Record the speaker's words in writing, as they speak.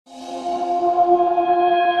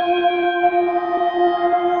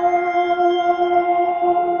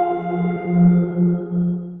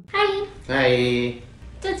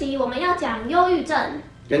郁症？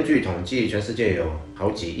根据统计，全世界有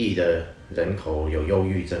好几亿的人口有忧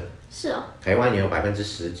郁症。是哦。台湾也有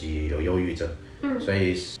10%几有忧郁症。所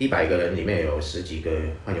以100个人里面有10几个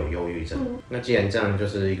患有忧郁症。那既然这样，就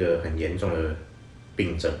是一个很严重的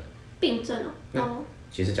病症。病症哦。那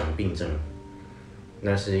其实讲病症，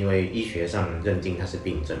那是因为医学上认定它是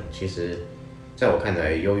病症。其实，在我看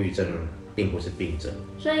来，忧郁症并不是病症。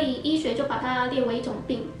所以医学就把它列为一种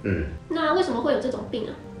病。那为什么会有这种病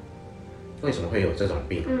啊？为什么会有这种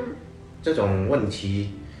病？这种问题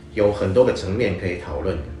有很多个层面可以讨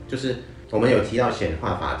论。就是我们有提到显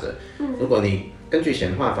化法则。如果你根据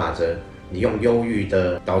显化法则，你用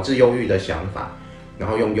导致忧郁的想法，然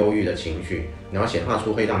后用忧郁的情绪，然后显化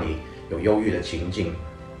出会让你有忧郁的情境，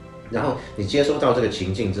然后你接收到这个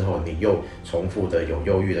情境之后，你又重复的有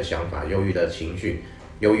忧郁的想法、忧郁的情绪、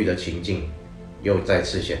忧郁的情境，又再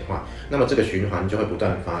次显化，那么这个循环就会不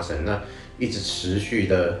断发生，那一直持续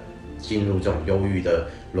的进入这种忧郁的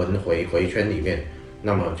轮回回圈里面，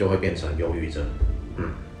那么就会变成忧郁症。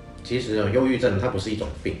其实忧郁症它不是一种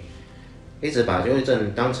病，一直把忧郁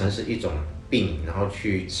症当成是一种病，然后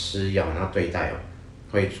去吃药，然后对待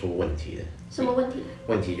会出问题的。什么问题？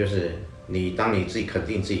问题就是当你自己肯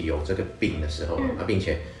定自己有这个病的时候，并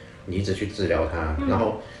且你一直去治疗它，然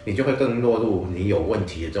后你就会更落入你有问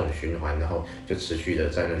题的这种循环，然后就持续的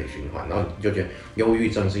在那里循环，然后你就觉得忧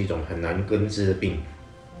郁症是一种很难根治的病，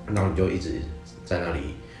然后你就一直在那里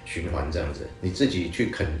循环这样子，你自己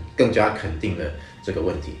去更加肯定了这个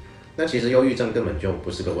问题。那其实忧郁症根本就不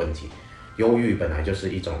是个问题，忧郁本来就是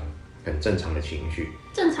一种很正常的情绪。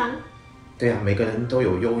正常。对啊，每个人都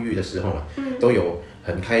有忧郁的时候嘛，都有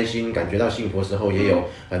很开心感觉到幸福的时候，也有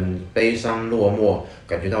很悲伤落寞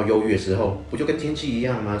感觉到忧郁的时候，不就跟天气一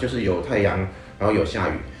样吗？就是有太阳，然后有下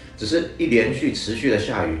雨，只是一连续持续的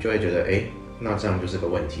下雨，就会觉得那这样就是个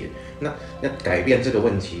问题。那改变这个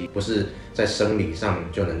问题，不是在生理上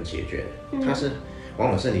就能解决的，它是往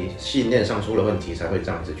往是你信念上出了问题才会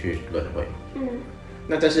这样子去轮回。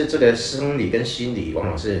那但是这个生理跟心理往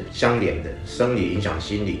往是相连的，生理影响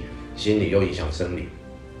心理，心理又影响生理，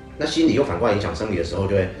那心理又反过来影响生理的时候，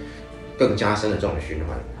就会更加深了这种循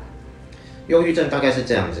环。忧郁症大概是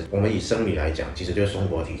这样子，我们以生理来讲，其实就是松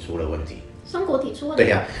果体出了问题。松果体出问题？对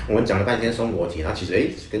呀，我们讲了半天松果体，那其实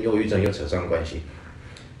跟忧郁症又扯上关系。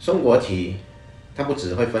松果体它不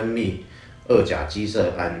只会分泌二甲基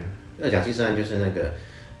色胺，二甲基色胺就是那个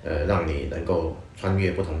让你能够穿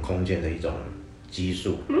越不同空间的一种激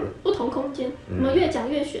素。不同空间，我们越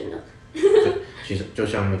讲越玄了。其实就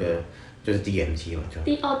像那个就是 DMT 嘛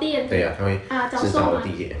，DMT。对呀，它会制造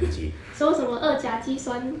DMT。说什么二甲基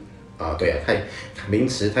酸？对呀，名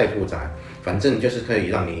词太复杂，反正就是可以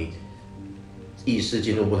让你意识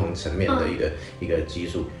进入不同层面的一个激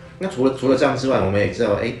素。那除了这样之外，我们也知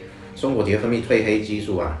道，松果体会分泌褪黑激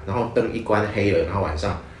素啊，然后灯一关黑了，然后晚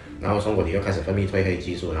上，然后松果体又开始分泌褪黑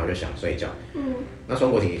激素，然后就想睡觉。那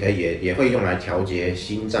松果体也会用来调节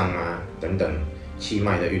心脏啊等等气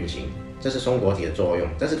脉的运行，这是松果体的作用。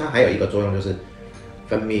但是它还有一个作用，就是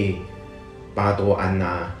分泌巴多胺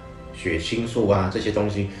啊、血清素啊这些东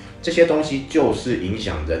西，这些东西就是影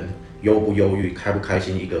响人忧不忧郁、开不开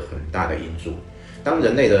心一个很大的因素。当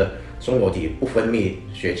人类的松果体不分泌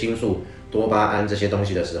血清素、多巴胺这些东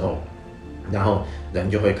西的时候，然后人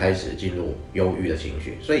就会开始进入忧郁的情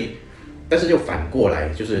绪。所以，但是就反过来，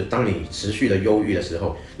就是当你持续的忧郁的时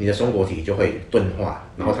候，你的松果体就会钝化，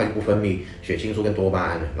然后它就不分泌血清素跟多巴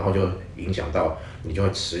胺了，然后就影响到你就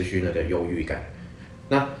会持续那个忧郁感。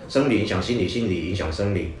那生理影响心理，心理影响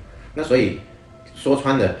生理。那所以说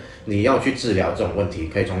穿了，你要去治疗这种问题，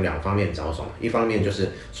可以从2方面着手。一方面就是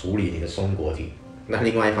处理你的松果体，那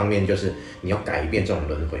另外一方面就是你要改变这种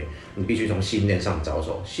轮回，你必须从信念上着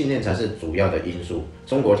手，信念才是主要的因素，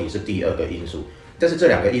松果体是第2个因素。但是这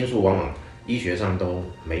2个因素往往医学上都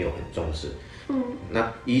没有很重视。那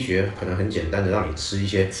医学可能很简单的让你吃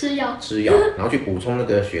药，然后去补充那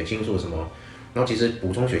个血清素什么，然后其实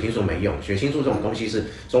补充血清素没用，血清素这种东西是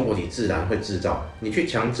松果体自然会制造，你去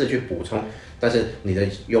强制去补充，但是你的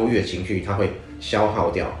忧郁的情绪它会消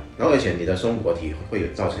耗掉，然后而且你的松果体会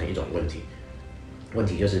造成一种问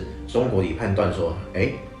题就是松果体判断说，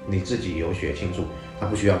你自己有血清素，它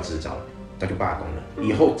不需要制造，它就罢工了，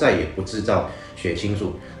以后再也不制造血清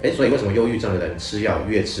素。所以为什么忧郁症的人吃药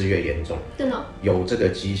越吃越严重？真的有这个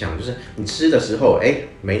迹象，就是你吃的时候，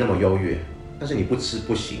没那么忧郁，但是你不吃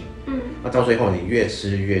不行，那到最后你越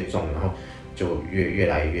吃越重，然后就越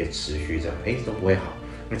来越持续这样，都不会好。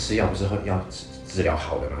那吃药不是要治疗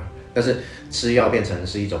好的吗？但是吃药变成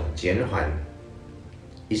是一种减缓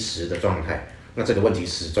一时的状态，那这个问题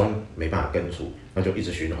始终没办法根除，那就一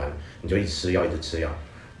直循环，你就一直吃药，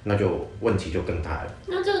那就问题就更大了。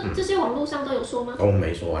那这些网络上都有说吗？都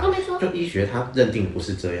没说啊，都没说。就医学它认定不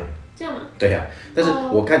是这样。这样吗？对呀、但是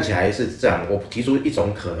我看起来是这样，我提出一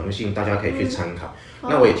种可能性，大家可以去参考。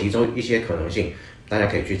那我也提出一些可能性，大家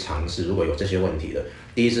可以去尝试。如果有这些问题的，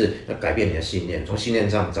第一是要改变你的信念，从信念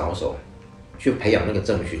上着手，去培养那个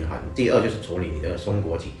正循环。第二就是处理你的松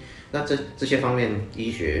果体。那这些方面医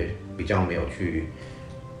学比较没有去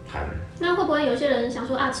谈。那会不会有些人想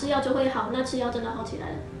说啊，吃药就会好？那吃药真的好起来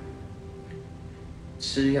了？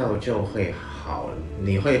吃药就会好，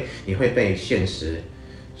你会被现实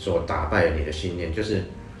所打败了你的信念，就是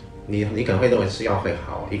你可能会认为吃药会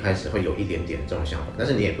好，一开始会有一点点这种想法，但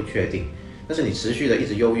是你也不确定，但是你持续的一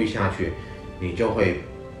直忧郁下去，你就会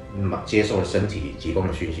接受了身体提供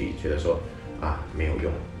的讯息，觉得说啊没有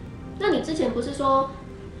用。那你之前不是说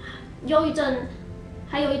忧郁症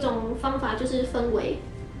还有一种方法就是氛围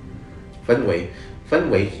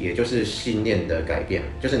也就是信念的改变，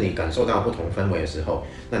就是你感受到不同氛围的时候，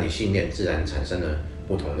那你信念自然产生了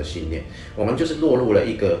不同的信念。我们就是落入了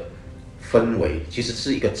一个氛围，其实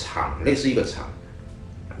是一个场，类似一个场，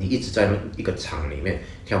你一直在一个场里面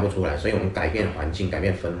跳不出来，所以我们改变环境，改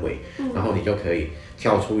变氛围，然后你就可以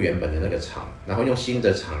跳出原本的那个场，然后用新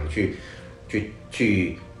的场去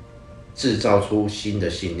制造出新的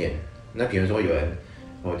信念。那比如说有人，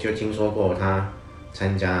我就听说过他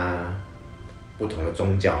参加不同的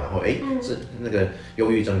宗教，然后是那个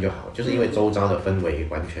忧郁症就好，就是因为周遭的氛围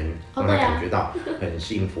完全让他感觉到很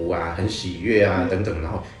幸福啊、很喜悦啊等等，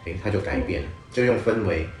然后他就改变，就用氛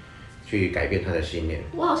围去改变他的信念。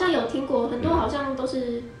我好像有听过，很多好像都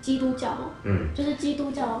是基督教，就是基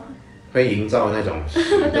督教会营造那种喜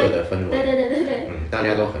乐的氛围，对，大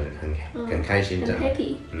家都很开心这样，很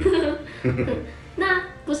happy。那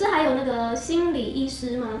不是还有那个心理医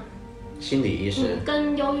师吗？心理医师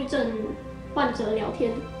跟忧郁症患者聊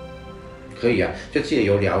天，可以啊，就借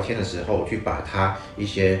由聊天的时候去把他一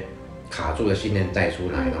些卡住的信念带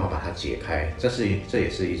出来，然后把它解开，这也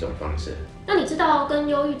是一种方式。那你知道跟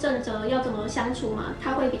忧郁症者要怎么相处吗？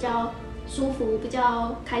他会比较舒服，比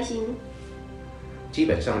较开心。基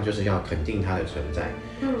本上就是要肯定他的存在。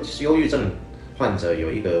忧郁症患者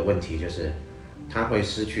有一个问题就是他会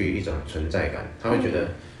失去一种存在感，他会觉得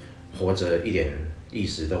活着一点意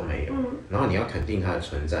识都没有。然后你要肯定他的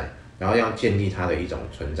存在，然后要建立他的一种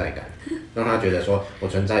存在感，让他觉得说我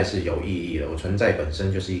存在是有意义的，我存在本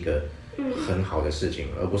身就是一个很好的事情，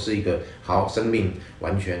而不是一个生命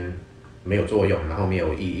完全没有作用，然后没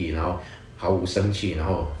有意义，然后毫无生气，然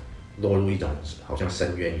后落入一种好像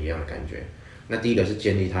深渊一样的感觉。那第一个是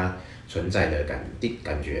建立他存在的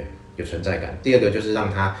感觉，有存在感。第二个就是让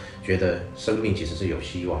他觉得生命其实是有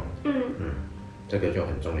希望。这个就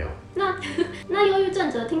很重要。那忧郁症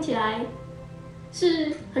者听起来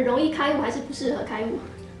是很容易开悟，还是不适合开悟？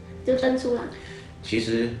就登出啦。其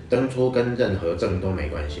实登出跟任何症都没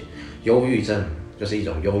关系，忧郁症就是一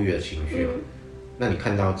种忧郁的情绪。那你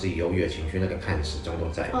看到自己忧郁的情绪，那个看始终都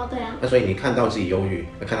在。对啊。那所以你看到自己忧郁，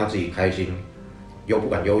看到自己开心，不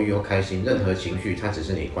管忧郁或开心，任何情绪它只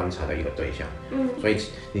是你观察的一个对象。所以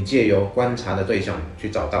你借由观察的对象去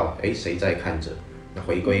找到，谁在看着，那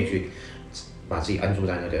回归去把自己安住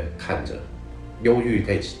在那个看着。忧郁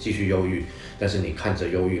可以继续忧郁，但是你看着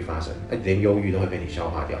忧郁发生，连忧郁都会被你消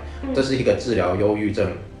化掉。这是一个治疗忧郁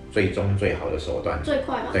症最好的手段，最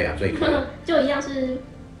快吧？对啊，最快。就一样是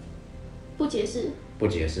不解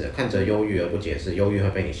释，看着忧郁而不解释，忧郁会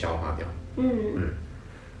被你消化掉。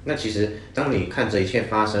那其实当你看着一切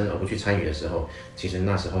发生而不去参与的时候，其实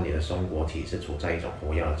那时候你的松果体是处在一种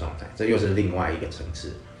活跃的状态，这又是另外一个层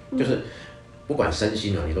次。就是不管身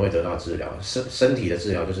心你都会得到治疗。身体的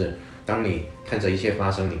治疗就是当你看着一切发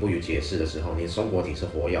生，你不予解释的时候，你的松果体是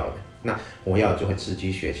活跃的，那活跃就会刺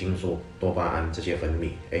激血清素、多巴胺这些分泌，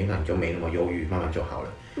那你就没那么忧郁，慢慢就好了。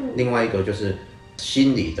另外一个就是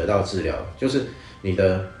心理得到治疗，就是你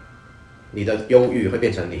的忧郁会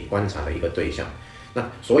变成你观察的一个对象。那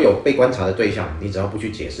所有被观察的对象，你只要不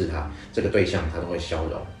去解释它，这个对象它都会消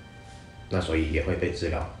融，那所以也会被治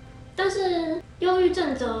疗。但是忧郁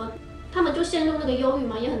症者他们就陷入那个忧郁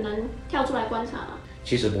嘛，也很难跳出来观察吧？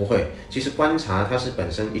其实不会，其实观察它是本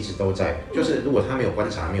身一直都在，就是如果他没有观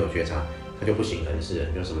察，没有觉察，他就不省人事，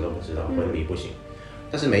就什么都不知道，昏迷不醒。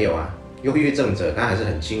但是没有啊，忧郁症者他还是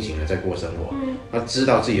很清醒的在过生活，他知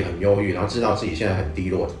道自己很忧郁，然后知道自己现在很低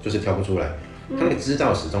落，就是跳不出来。他那个知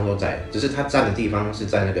道始终都在，只是他站的地方是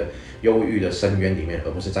在那个忧郁的深渊里面，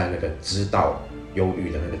而不是在那个知道忧郁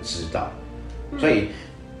的那个知道。所以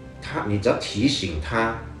你只要提醒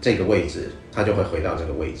他这个位置，他就会回到这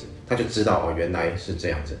个位置，他就知道原来是这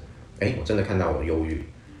样子。我真的看到我忧郁，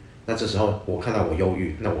那这时候我看到我忧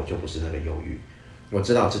郁，那我就不是那个忧郁。我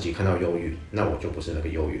知道自己看到忧郁，那我就不是那个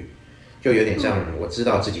忧郁，就有点像我知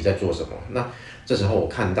道自己在做什么，那这时候我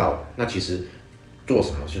看到，那其实做什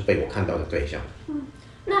么是被我看到的对象。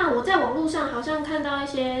那我在网络上好像看到一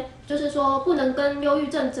些，就是说不能跟忧郁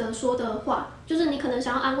症者说的话，就是你可能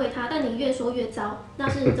想要安慰他，但你越说越糟，那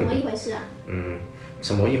是怎么一回事啊？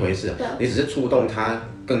什么一回事啊？你只是触动他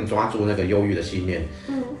更抓住那个忧郁的信念。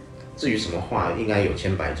至于什么话，应该有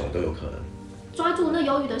千百种都有可能。抓住那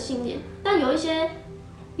忧郁的信念，但有一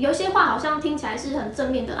些话好像听起来是很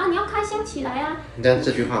正面的啊，你要开心起来啊。但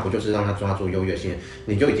这句话不就是让他抓住忧郁的信念？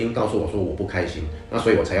你就已经告诉我说我不开心，那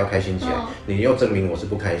所以我才要开心起来。你又证明我是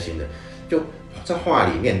不开心的。就这话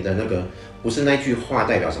里面的那个，不是那句话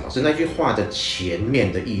代表什么，是那句话的前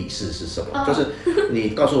面的意思是什么？就是你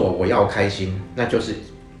告诉我要开心，那就是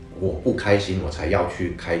我不开心，我才要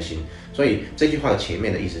去开心。所以这句话的前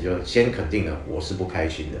面的意思就是先肯定了我是不开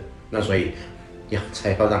心的，那所以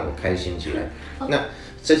才要让我开心起来。那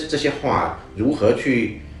这些话如何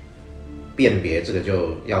去辨别，这个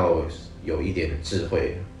就要有一点智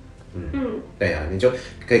慧。对啊，你就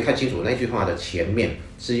可以看清楚那句话的前面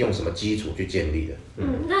是用什么基础去建立的。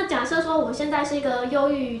那假设说我现在是一个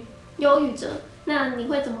忧郁者，那你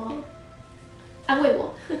会怎么安慰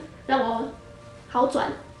我，让我好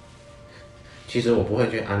转？其实我不会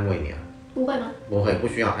去安慰你啊。不会吗？不会，不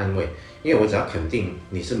需要安慰，因为我只要肯定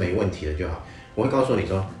你是没问题的就好。我会告诉你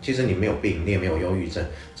说，其实你没有病，你也没有忧郁症，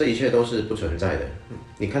这一切都是不存在的。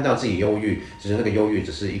你看到自己忧郁，只是那个忧郁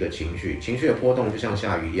只是一个情绪，情绪的波动就像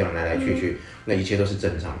下雨一样来来去去，那一切都是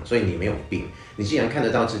正常的。所以你没有病，你既然看得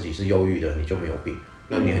到自己是忧郁的，你就没有病。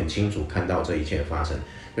那你很清楚看到这一切发生，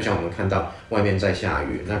就像我们看到外面在下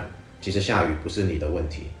雨，那其实下雨不是你的问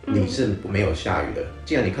题，你是没有下雨的。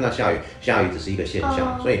既然你看到下雨，下雨只是一个现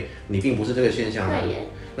象，所以你并不是这个现象啊。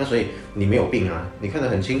那所以你没有病啊，你看得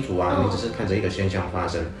很清楚啊，你只是看着一个现象发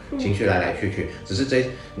生，情绪来来去去，只是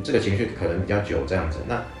这个情绪可能比较久这样子，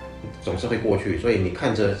那总是会过去。所以你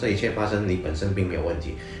看着这一切发生，你本身并没有问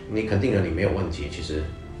题，你肯定了你没有问题，其实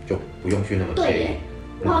就不用去那么介意。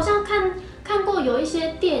我好像看过有一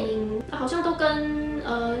些电影，好像都跟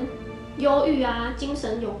忧郁啊、精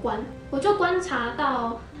神有关。我就观察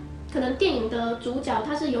到，可能电影的主角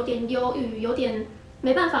他是有点忧郁，有点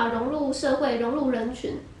没办法融入社会、融入人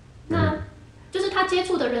群。那就是他接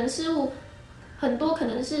触的人事物很多可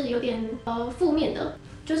能是有点负面的，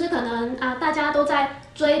就是可能啊大家都在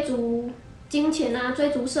追逐金钱啊，追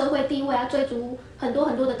逐社会地位啊，追逐很多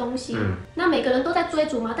很多的东西。那每个人都在追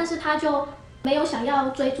逐嘛，但是他就没有想要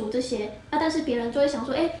追逐这些。但是别人就会想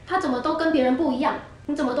说，他怎么都跟别人不一样？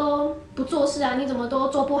你怎么都不做事啊？你怎么都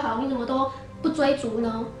做不好？你怎么都不追逐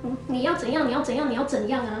呢？你要怎样？你要怎样？你要怎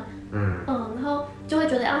样啊？然后就会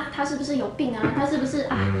觉得啊，他是不是有病啊？他是不是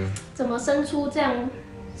怎么生出这样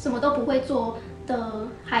什么都不会做的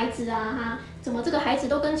孩子啊？怎么这个孩子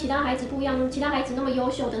都跟其他孩子不一样？其他孩子那么优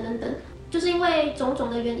秀等等等，就是因为种种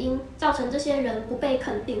的原因，造成这些人不被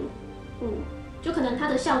肯定。就可能他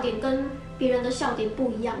的笑点跟别人的笑点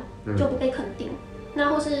不一样，就不被肯定。那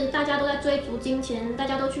或是大家都在追逐金钱，大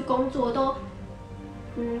家都去工作，都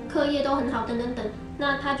课业都很好等等等，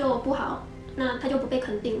那他就不好，那他就不被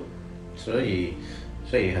肯定。所以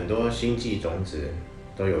很多星际种子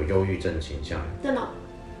都有忧郁症倾向。真的？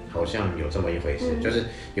好像有这么一回事，就是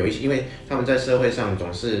有一些，因为他们在社会上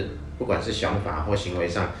总是不管是想法或行为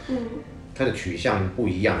上，他的取向不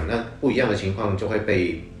一样，那不一样的情况就会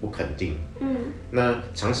被不肯定。那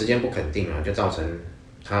长时间不肯定啊，就造成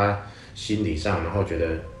他心理上，然后觉得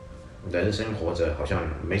人生活着好像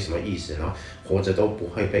没什么意思，然后活着都不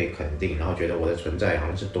会被肯定，然后觉得我的存在好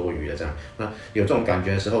像是多余的这样。那有这种感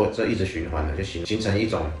觉的时候，这一直循环的，就形成一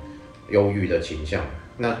种忧郁的倾向。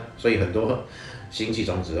那所以很多星际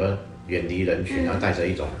种子都远离人群，然后带着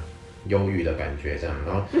一种忧郁的感觉这样，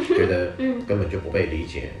然后觉得根本就不被理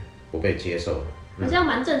解、不被接受。好像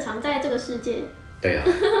蛮正常，在这个世界。对啊，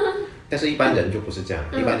但是一般人就不是这样，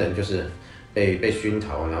一般人就是被熏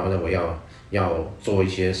陶，然后认为要做一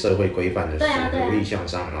些社会规范的事，努力向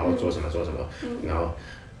上，然后做什么，然后，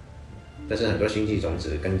但是很多星际种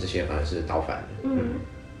子跟这些反而是倒反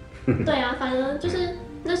的。对啊，反而就是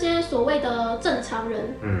那些所谓的正常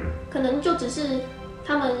人，可能就只是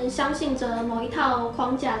他们相信着某一套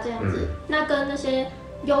框架这样子，那跟那些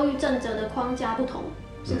忧郁症者的框架不同，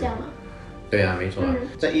是这样吗？对啊，没错啊，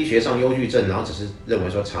在医学上，忧郁症，然后只是认为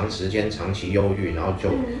说长时间、长期忧郁，然后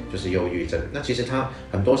就是忧郁症。那其实它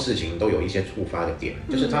很多事情都有一些触发的点，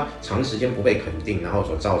就是它长时间不被肯定，然后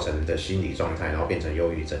所造成的心理状态，然后变成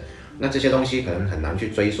忧郁症。那这些东西可能很难去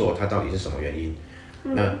追溯它到底是什么原因。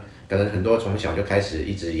那可能很多从小就开始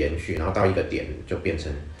一直延续，然后到一个点就变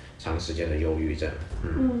成长时间的忧郁症。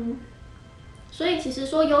所以其实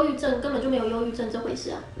说忧郁症根本就没有忧郁症这回事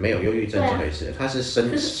啊。没有忧郁症这回事，它是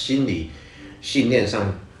心理信念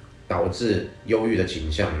上导致忧郁的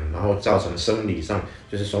倾向，然后造成生理上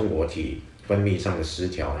就是松果体分泌上的失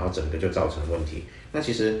调，然后整个就造成问题。那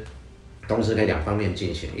其实同时可以两方面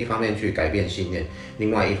进行，一方面去改变信念，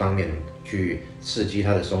另外一方面去刺激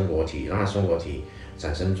它的松果体，让它松果体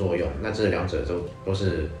产生作用。那这两者都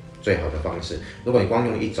是最好的方式。如果你光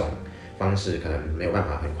用一种方式，可能没有办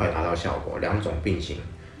法很快达到效果，两种并行。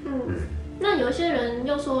那有一些人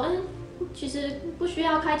又说，其实不需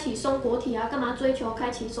要开启松果体啊，干嘛追求开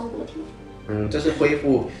启松果体？这是恢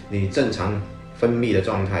复你正常分泌的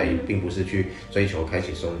状态，并不是去追求开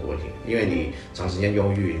启松果体，因为你长时间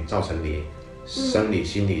忧郁，造成你生理、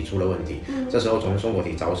心理出了问题，这时候从松果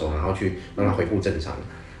体着手，然后去让它恢复正常，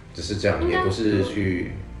只是这样，也不是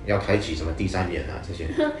去要开启什么第三眼啊这些。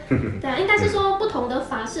对啊，应该是说不同的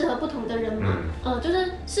法适合不同的人嘛。就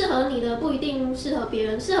是适合你的不一定适合别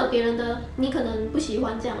人，适合别人的你可能不喜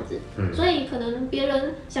欢这样子。所以可能别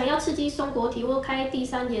人想要刺激松果体或开第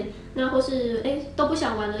三眼，那或是都不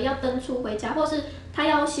想玩了，要登出回家，或是他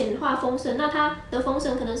要显化丰盛，那他的丰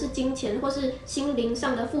盛可能是金钱或是心灵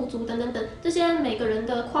上的富足等等等，这些每个人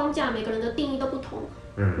的框架、每个人的定义都不同。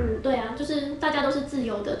对啊，就是大家都是自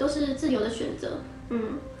由的，都是自由的选择。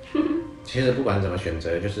其实不管怎么选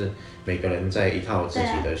择，就是每个人在一套自己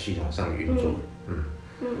的系统上运作。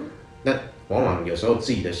那往往有时候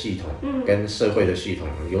自己的系统跟社会的系统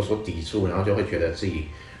有所抵触，然后就会觉得自己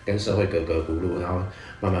跟社会格格不入，然后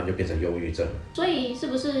慢慢就变成忧郁症。所以是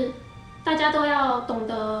不是大家都要懂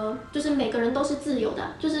得，就是每个人都是自由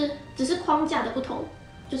的，就是只是框架的不同，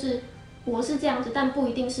就是我是这样子，但不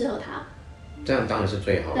一定适合他。这样当然是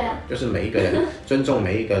最好的，就是每一个人尊重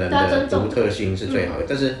每一个人的独特性是最好的。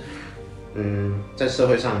但是，在社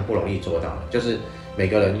会上不容易做到，就是每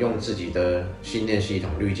个人用自己的信念系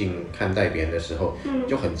统滤镜看待别人的时候，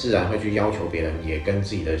就很自然会去要求别人也跟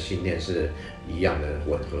自己的信念是一样的、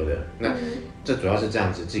吻合的。那这主要是这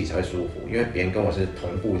样子，自己才会舒服。因为别人跟我是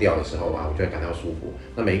同步调的时候啊，我就会感到舒服。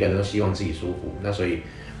那每一个人都希望自己舒服，那所以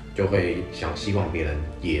就会希望别人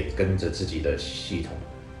也跟着自己的系统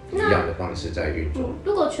一样的方式在运作。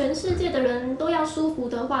如果全世界的人都要舒服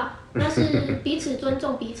的话，那是彼此尊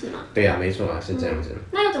重彼此嘛？对啊，没错啊，是这样子。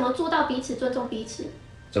那要怎么做到彼此尊重彼此？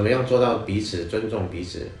怎么样做到彼此尊重彼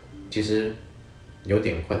此？其实有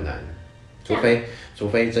点困难，除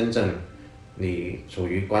非真正你处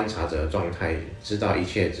于观察者的状态，知道一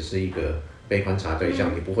切只是一个被观察对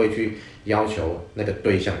象，你不会去要求那个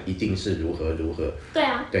对象一定是如何。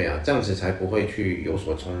对啊，这样子才不会去有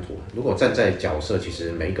所冲突。如果站在角色，其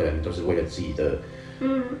实每一个人都是为了自己的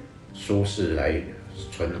舒适来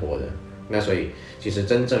存活的。那所以其实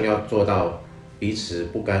真正要做到彼此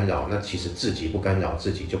不干扰，那其实自己不干扰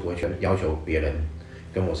自己，就不会去要求别人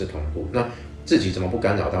跟我是同步。那自己怎么不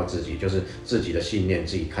干扰到自己？就是自己的信念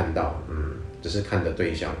自己看到，只是看的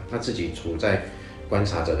对象，那自己处在观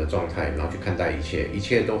察者的状态，然后去看待一切，一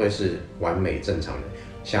切都会是完美正常的。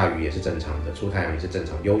下雨也是正常的，出太阳也是正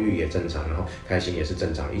常，忧郁也正常，然后开心也是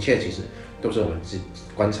正常，一切其实都是我们自己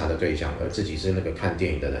观察的对象，而自己是那个看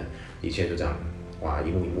电影的人，一切就这样，哇，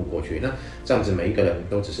一幕一幕过去。那这样子每一个人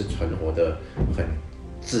都只是存活的很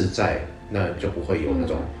自在，那就不会有那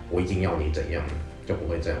种我一定要你怎样，就不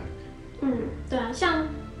会这样。对啊，像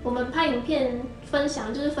我们拍影片分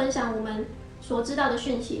享，就是分享我们所知道的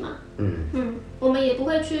讯息嘛。我们也不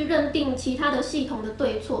会去认定其他的系统的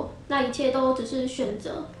对错，那一切都只是选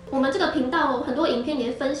择。我们这个频道很多影片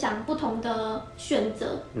也分享不同的选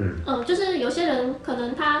择。就是有些人可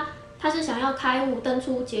能他是想要开悟、登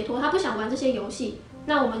出、解脱，他不想玩这些游戏，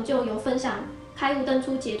那我们就有分享开悟、登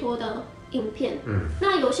出、解脱的影片。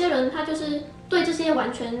那有些人他就是对这些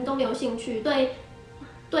完全都没有兴趣，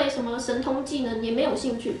对什么神通技能也没有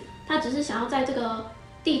兴趣，他只是想要在这个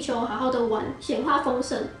地球好好的玩，显化丰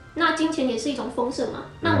盛。那金钱也是一种丰盛嘛。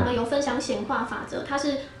那我们有分享显化法则，它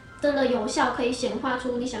是真的有效，可以显化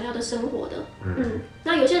出你想要的生活的。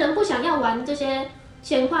那有些人不想要玩这些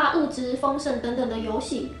显化物质丰盛等等的游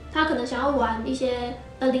戏，他可能想要玩一些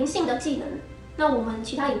灵性的技能。那我们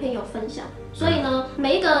其他影片有分享，所以呢，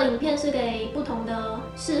每一个影片是给不同的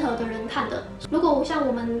适合的人看的。如果像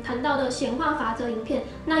我们谈到的显化法则影片，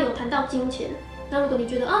那有谈到金钱，那如果你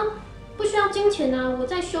觉得不需要金钱啊，我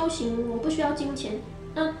在修行，我不需要金钱，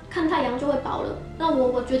那看太阳就会饱了。那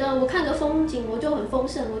我觉得我看个风景我就很丰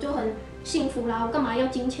盛，我就很幸福啦，我干嘛要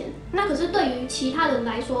金钱？那可是对于其他人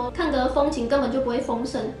来说，看个风景根本就不会丰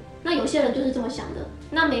盛。那有些人就是这么想的。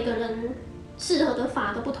那每个人适合的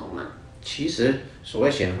法都不同嘛。其实所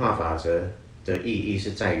谓显化法则的意义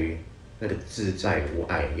是在于那个自在无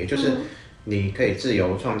碍，也就是你可以自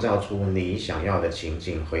由创造出你想要的情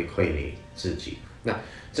境，回馈你自己。那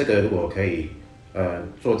这个如果可以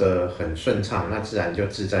做得很顺畅，那自然就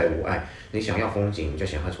自在无碍。你想要风景，你就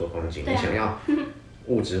显化出风景；你想要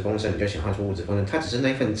物质丰盛，你就显化出物质丰盛。它只是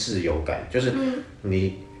那份自由感，就是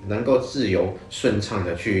你能够自由顺畅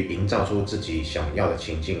的去营造出自己想要的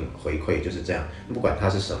情境回馈，就是这样。不管它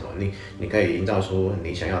是什么，你可以营造出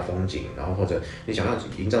你想要的风景，然后或者你想要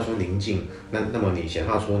营造出宁静，那么你显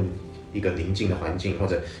化出一个宁静的环境，或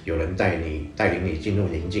者有人带领你进入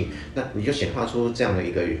宁静，那你就显化出这样的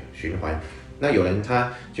一个循环。那有人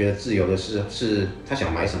他觉得自由的是他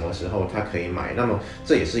想买什么时候他可以买，那么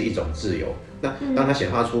这也是一种自由。那当他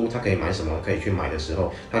显化出他可以买什么可以去买的时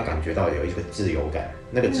候，他感觉到有一个自由感，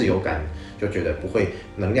那个自由感就觉得不会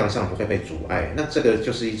能量上不会被阻碍，那这个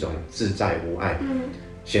就是一种自在无碍。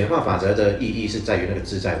显化法则的意义是在于那个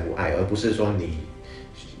自在无碍，而不是说你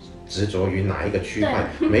执着于哪一个区块。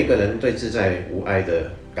每个人对自在无碍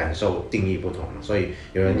的感受定义不同，所以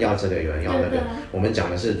有人要这个，有人要那个。我们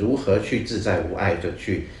讲的是如何去自在无碍的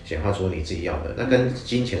去显化出你自己要的，那跟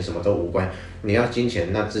金钱什么都无关。你要金钱，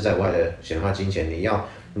那自在无碍的显化金钱；你要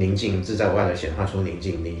宁静，自在无碍的显化出宁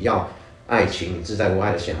静；你要爱情，你自在无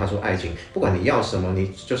碍的显化出爱情。不管你要什么，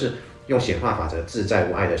你就是用显化法则自在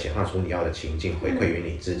无碍的显化出你要的情境，回馈于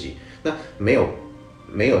你自己。那没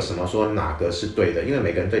有什么说哪个是对的，因为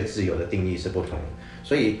每个人对自由的定义是不同的，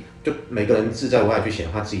所以就每个人自在无碍去显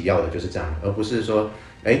化自己要的就是这样，而不是说，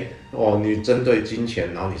你针对金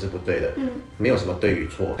钱，然后你是不对的，没有什么对与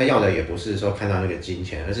错。他要的也不是说看到那个金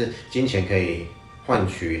钱，而是金钱可以换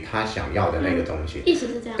取他想要的那个东西。意思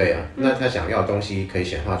是这样。对啊，那他想要的东西可以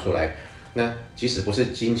显化出来，那即使不是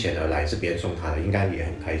金钱而来，是别人送他的，应该也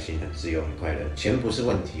很开心、很自由、很快乐。钱不是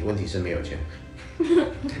问题，问题是没有钱。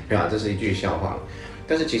对啊，这是一句笑话。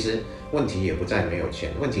但是其实问题也不在没有钱，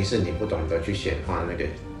问题是你不懂得去显化那个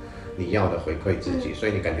你要的回馈自己，所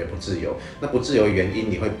以你感觉不自由。那不自由的原因，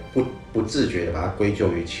你会不自觉的把它归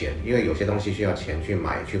咎于钱，因为有些东西需要钱去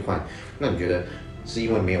买去换。那你觉得是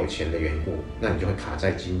因为没有钱的缘故，那你就会卡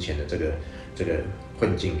在金钱的这个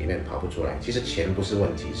困境里面跑不出来。其实钱不是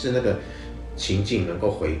问题，是那个情境能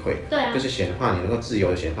够回馈，对啊，就是显化你能够自由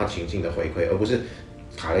的显化情境的回馈，而不是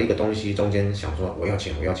卡了一个东西，中间想说我要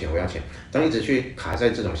钱，我要钱，我要钱。当一直去卡在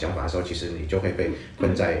这种想法的时候，其实你就会被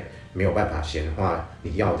困在没有办法显化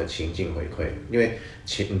你要的情境回馈，因为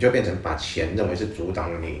钱你就变成把钱认为是阻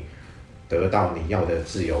挡你得到你要的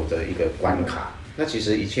自由的一个关卡。那其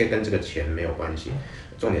实一切跟这个钱没有关系，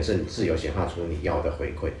重点是你自由显化出你要的回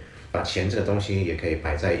馈。把钱这个东西也可以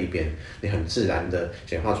摆在一边，你很自然的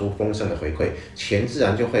显化出丰盛的回馈，钱自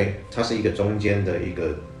然就会，它是一个中间的一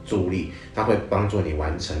个助力，它会帮助你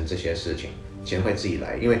完成这些事情，钱会自己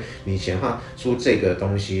来，因为你显化出这个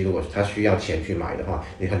东西，如果它需要钱去买的话，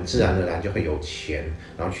你很自然而然就会有钱，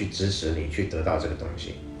然后去支持你去得到这个东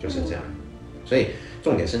西，就是这样。所以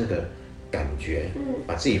重点是那个感觉，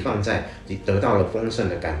把自己放在你得到了丰盛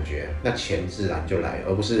的感觉，那钱自然就来，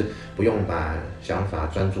而不是不用把想法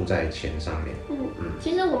专注在钱上面。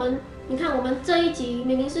其实你看我们这一集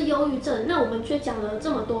明明是忧郁症，那我们却讲了这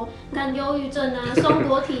么多。你看忧郁症啊、松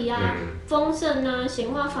果体啊、丰盛啊、显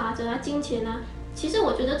化法则啊、金钱啊，其实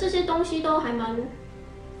我觉得这些东西都还蛮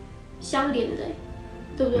相连的，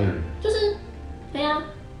对不对？就是对呀。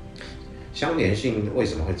相连性为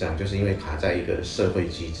什么会这样？就是因为卡在一个社会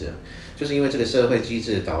机制，就是因为这个社会机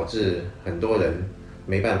制导致很多人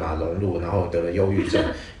没办法融入，然后得了忧郁症，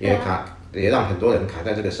也让很多人卡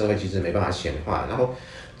在这个社会机制没办法显化，然后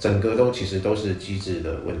整个其实都是机制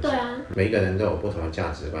的问题。对啊，每一个人都有不同的价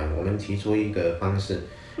值观，我们提出一个方式，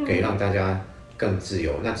可以让大家更自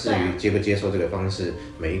由。那至于接不接受这个方式，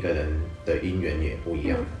每一个人的因缘也不一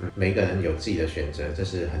样，每一个人有自己的选择，这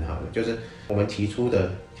是很好的。就是我们提出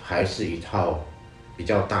的还是一套比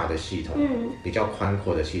较大的系统，比较宽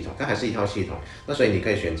阔的系统，它还是一套系统。那所以你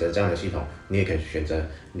可以选择这样的系统，你也可以选择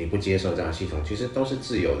你不接受这样的系统，其实都是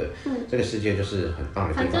自由的。这个世界就是很棒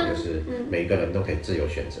的地方，就是每个人都可以自由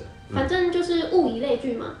选择。反正就是物以类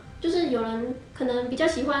聚嘛，就是有人可能比较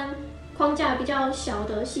喜欢框架比较小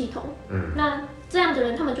的系统，那这样的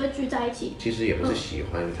人他们就会聚在一起。其实也不是喜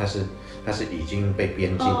欢，他是已经被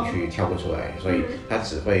编进去，跳不出来，所以他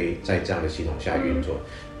只会在这样的系统下运作。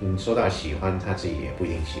你说到喜欢，他自己也不一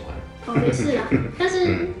定喜欢。也是啊，但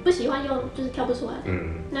是不喜欢又就是跳不出来，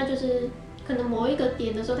那就是可能某一个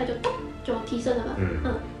点的时候他就提升了吧。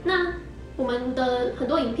那我们的很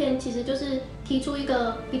多影片其实就是提出一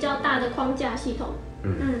个比较大的框架系统，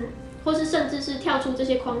或是甚至是跳出这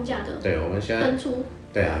些框架的。对，我们现在分出。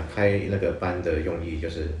对啊，开那个班的用意就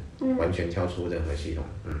是完全跳出任何系统。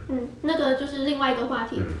那个就是另外一个话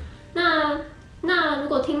题。那如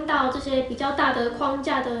果听到这些比较大的框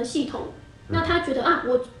架的系统，那他觉得啊，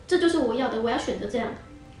这就是我要的，我要选择这样，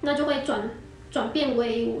那就会转变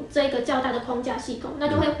为这个较大的框架系统，那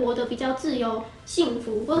就会活得比较自由、幸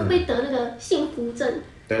福，会得那个幸福症。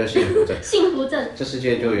得了幸福症。幸福症。这世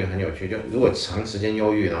界就很有趣，就如果长时间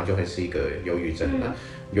忧郁，然后就会是一个忧郁症。那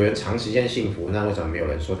有人长时间幸福，那为什么没有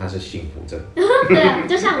人说他是幸福症？对啊，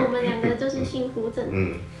就像我们两个就是幸福症。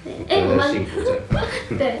对，我们幸福症。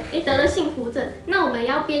对，得了幸福症，那我们也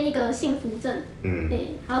要编一个幸福症。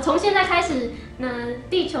好，从现在开始，那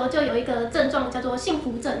地球就有一个症状叫做幸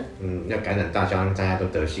福症。要感染大家都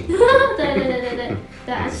得幸福。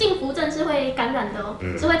对啊，幸福症是会感染的哦，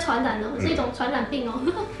是会传染的，是一种传染病哦。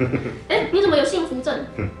你怎么有幸福症？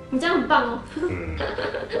你这样很棒哦。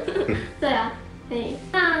对啊。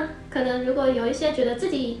那可能如果有一些觉得自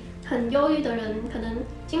己很忧郁的人，可能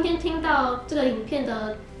今天听到这个影片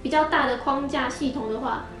的比较大的框架系统的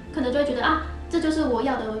话，可能就会觉得啊，这就是我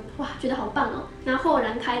要的，哇，觉得好棒哦，那豁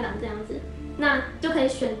然开朗这样子，那就可以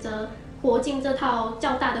选择活进这套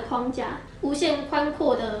较大的框架，无限宽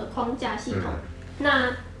阔的框架系统，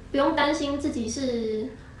那不用担心自己是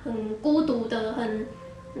很孤独的，很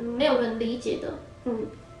没有人理解的，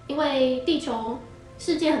因为地球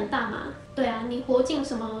世界很大嘛。对啊，你活进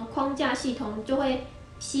什么框架系统，就会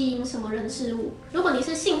吸引什么人事物。如果你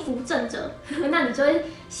是幸福症者，那你就会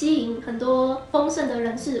吸引很多丰盛的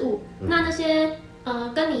人事物。那些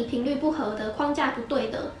跟你频率不合的、框架不对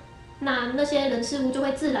的，那些人事物就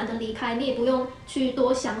会自然的离开，你也不用去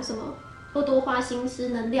多想什么，或多花心思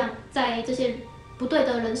能量在这些不对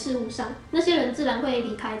的人事物上，那些人自然会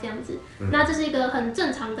离开这样子。那这是一个很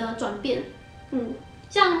正常的转变。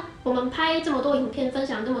像我们拍这么多影片，分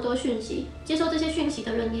享这么多讯息，接受这些讯息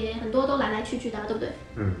的人也很多，都来来去去的，对不对？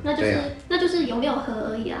那就是有没有合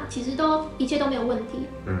而已啊。其实一切都没有问题。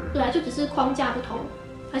对啊，就只是框架不同，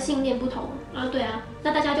信念不同啊。对啊，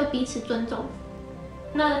那大家就彼此尊重，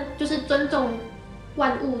那就是尊重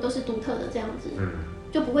万物都是独特的这样子，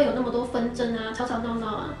就不会有那么多纷争啊、吵吵闹闹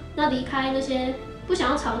啊。那离开那些不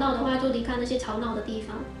想要吵闹的话，就离开那些吵闹的地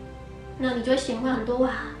方，那你就会显化很多哇。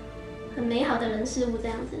很美好的人事物这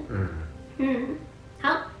样子。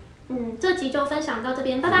好，这集就分享到这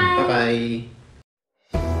边，拜拜。拜拜。